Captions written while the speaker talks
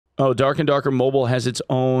Oh, Dark and Darker Mobile has its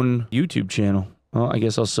own YouTube channel. Well, I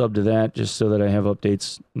guess I'll sub to that just so that I have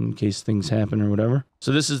updates in case things happen or whatever.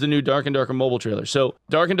 So this is the new Dark and Darker Mobile trailer. So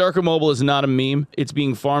Dark and Darker Mobile is not a meme. It's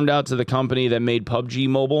being farmed out to the company that made PUBG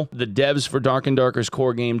Mobile. The devs for Dark and Darker's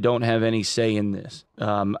core game don't have any say in this.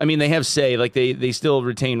 I mean, they have say, like they still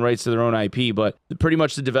retain rights to their own IP, but pretty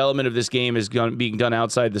much the development of this game is being done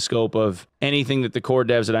outside the scope of anything that the core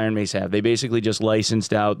devs at Iron Mace have. They basically just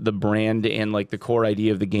licensed out the brand and like the core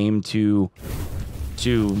idea of the game to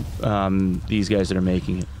these guys that are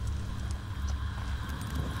making it.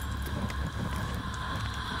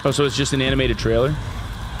 Oh, so it's just an animated trailer?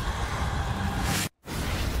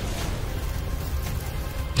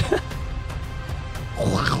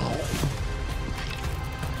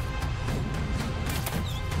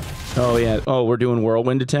 Oh, yeah. Oh, we're doing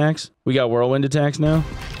whirlwind attacks? We got whirlwind attacks now?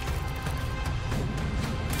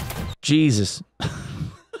 Jesus.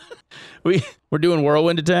 We're doing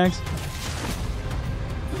whirlwind attacks?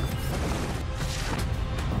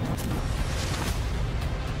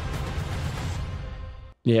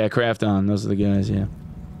 Yeah, Craft On. Those are the guys, yeah.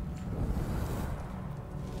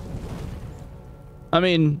 I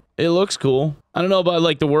mean, it looks cool. I don't know about,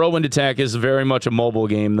 like, the whirlwind attack is very much a mobile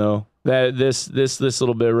game, though. This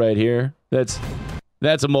little bit right here, that's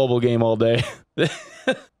a mobile game all day.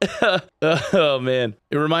 Oh, man.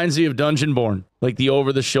 It reminds me of Dungeonborn. Like, the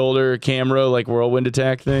over-the-shoulder camera, like, whirlwind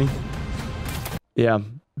attack thing. Yeah,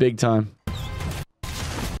 big time.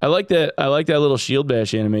 I like that little shield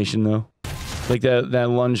bash animation, though. Like that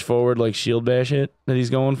lunge forward, like shield bash hit that he's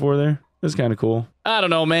going for there. That's kind of cool. I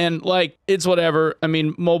don't know, man. Like, it's whatever. I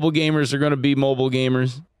mean, mobile gamers are going to be mobile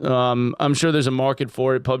gamers. I'm sure there's a market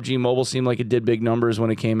for it. PUBG Mobile seemed like it did big numbers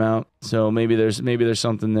when it came out. So maybe there's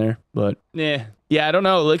something there. But, yeah, I don't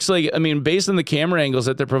know. It looks like, I mean, based on the camera angles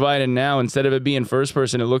that they're providing now, instead of it being first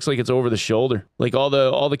person, it looks like it's over the shoulder. Like all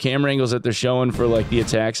the camera angles that they're showing for like the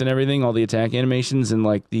attacks and everything, all the attack animations and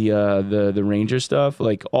like the ranger stuff,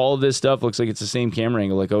 like all of this stuff looks like it's the same camera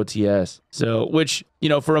angle, like OTS. So, which, you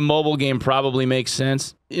know, for a mobile game probably makes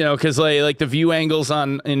sense. You know, because like the view angles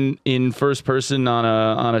in first person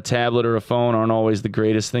on a tablet or a phone aren't always the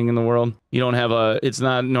greatest thing in the world. You don't have it's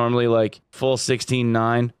not normally like full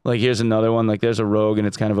 16:9. Like here's another one. Like there's a Rogue and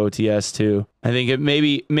it's kind of OTS too. I think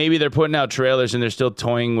maybe they're putting out trailers and they're still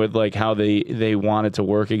toying with like how they want it to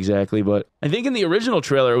work exactly. But I think in the original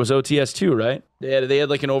trailer it was OTS too, right? They had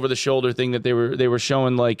like an over the shoulder thing that they were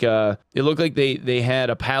showing, like it looked like they had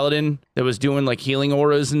a paladin that was doing like healing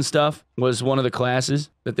auras and stuff, was one of the classes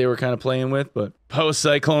that they were kind of playing with. But post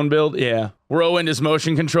cyclone build, yeah. Whirlwind is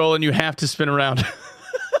motion control and you have to spin around.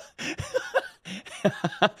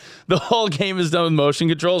 The whole game is done with motion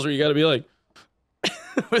controls where you got to be like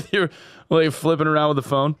with your like flipping around with the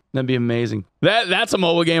phone. That'd be amazing. That's a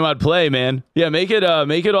mobile game I'd play, man. Yeah, make it all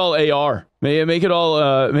AR. Make it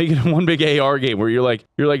all make it one big AR game where you're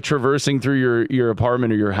like traversing through your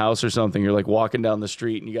apartment or your house or something. You're like walking down the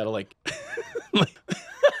street and you got to like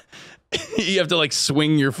you have to like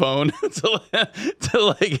swing your phone to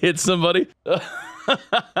like hit somebody.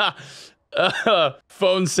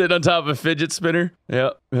 Phone sit on top of a fidget spinner.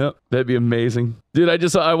 Yep, that'd be amazing, dude.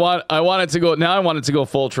 I want it to go now. I want it to go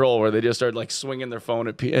full troll where they just start like swinging their phone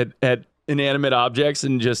at inanimate objects,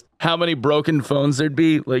 and just how many broken phones there'd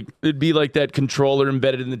be. Like it'd be like that controller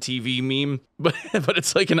embedded in the TV meme, but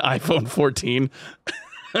it's like an iPhone 14.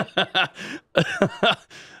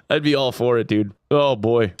 I'd be all for it, dude. Oh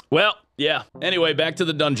boy. Well, yeah. Anyway, back to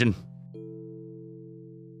the dungeon.